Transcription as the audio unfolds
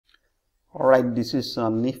Alright, this is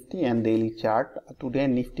Nifty and daily chart. Today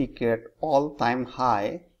Nifty created all-time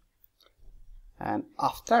high, and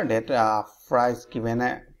after that price given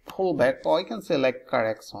a pullback, or I can say like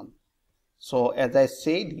correction. So as I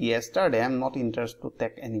said yesterday, I'm not interested to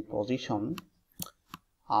take any position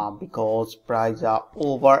because price are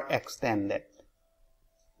overextended.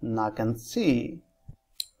 Now I can see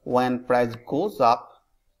when price goes up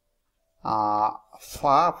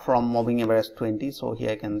far from moving average 20, so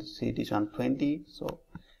here I can see this one 20, so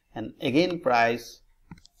and again price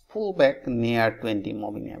pull back near 20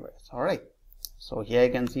 moving average. All right, so here I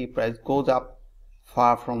can see price goes up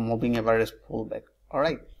far from moving average pullback. All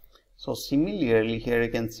right, so similarly here you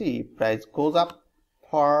can see price goes up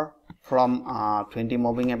far from 20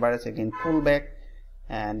 moving average, again pull back,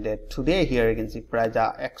 and today here you can see price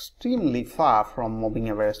are extremely far from moving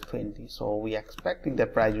average 20, so we are expecting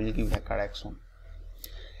that price will give a correction,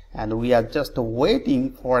 and we are just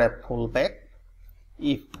waiting for a pullback.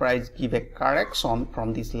 If price give a correction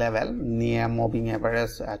from this level near moving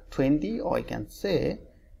average at 20, or I can say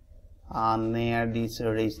near this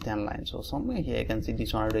resistance line, so somewhere here you can see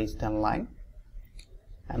this one resistance line,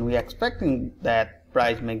 and we are expecting that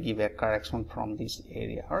price may give a correction from this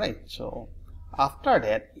area. All right, so after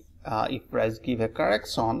that if price give a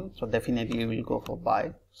correction, so definitely we will go for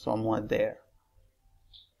buy somewhere there.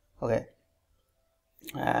 Okay,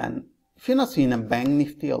 and if you not seen a bank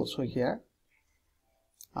Nifty also here,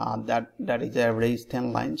 that is a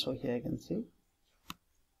resistance line, so here you can see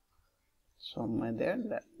somewhere there,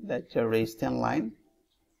 that's a resistance line.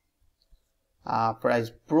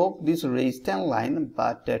 Price broke this resistance line,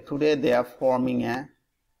 but today they are forming a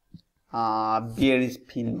bearish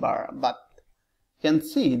pin bar, but you can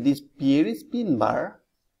see this bearish pin bar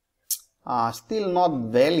still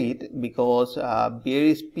not valid, because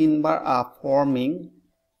bearish pin bar are forming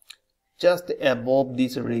just above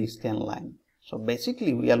this resistance line. So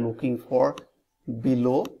basically we are looking for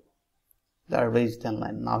below the resistance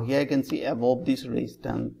line. Now here you can see above this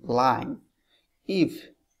resistance line, if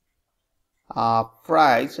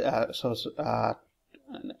price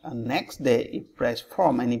next day if price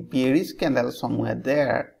form any bearish candle somewhere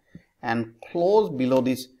there and close below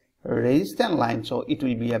this resistance line, so it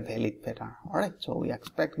will be a valid pattern. All right, so we are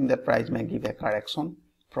expecting the price may give a correction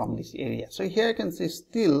from this area. So here you can see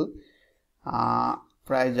still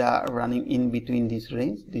price are running in between this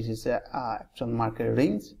range. This is a actual market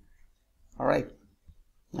range. All right,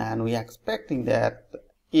 and we are expecting that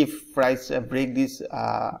if price break this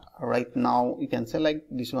right now, you can say like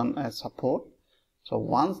this one as support. So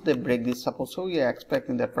once they break this support, so we are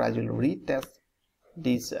expecting that price will retest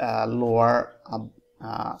this lower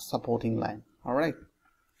supporting line. All right,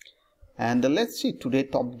 and let's see today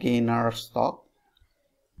top gainer stock.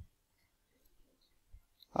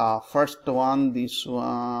 First one, this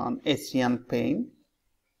one, Asian Paint.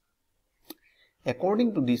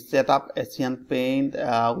 According to this setup, Asian Paint,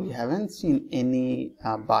 we haven't seen any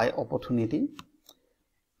buy opportunity,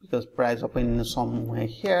 because price open somewhere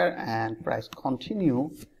here and price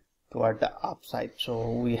continue toward the upside, so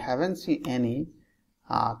we haven't seen any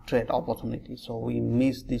trade opportunity, so we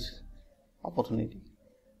missed this opportunity.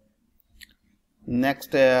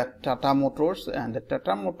 Next, Tata Motors, and the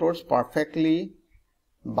Tata Motors perfectly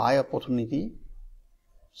buy opportunity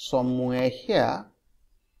somewhere here.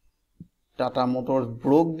 Tata Motors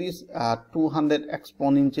broke this 200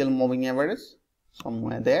 exponential moving average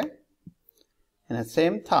somewhere there. And at the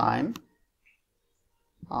same time,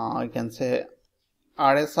 you can say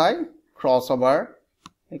RSI crossover.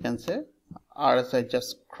 You can say RSI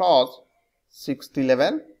just cross 60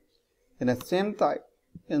 level. And at the same time,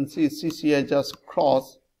 you can see CCI just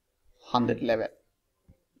cross 100 level.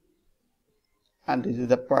 And this is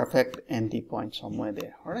the perfect entry point somewhere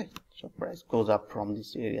there. All right, so price goes up from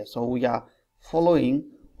this area. So we are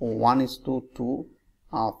following 1:2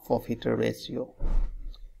 profit ratio.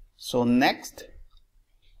 So next,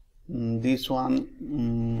 this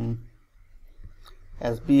one,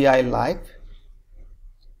 SBI Life,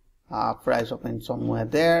 price open somewhere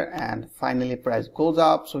there, and finally price goes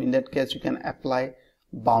up. So in that case, you can apply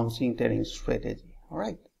bouncing trading strategy. All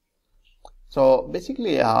right. So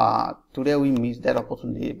basically today we missed that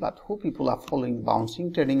opportunity, but who people are following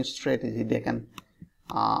bouncing trading strategy, they can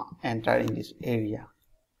enter in this area.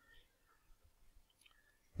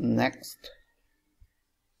 Next,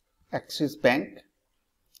 Axis Bank.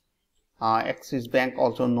 Axis Bank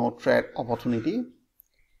also no trade opportunity.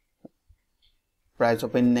 Price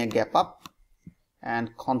open a gap up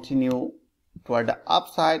and continue toward the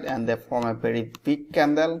upside, and they form a very big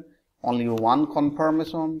candle. Only one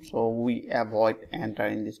confirmation, so we avoid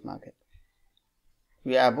entering this market.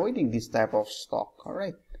 We are avoiding this type of stock. All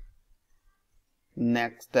right,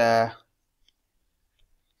 Next,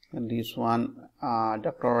 this one,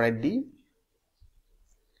 Dr. Reddy.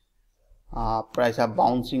 Price are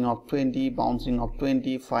bouncing of 20, bouncing of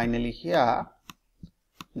 20. Finally here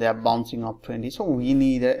they are bouncing of 20. So we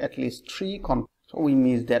need at least 3 so we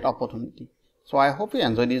missed that opportunity. So I hope you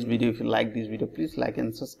enjoyed this video. If you like this video, please like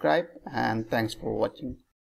and subscribe, and thanks for watching.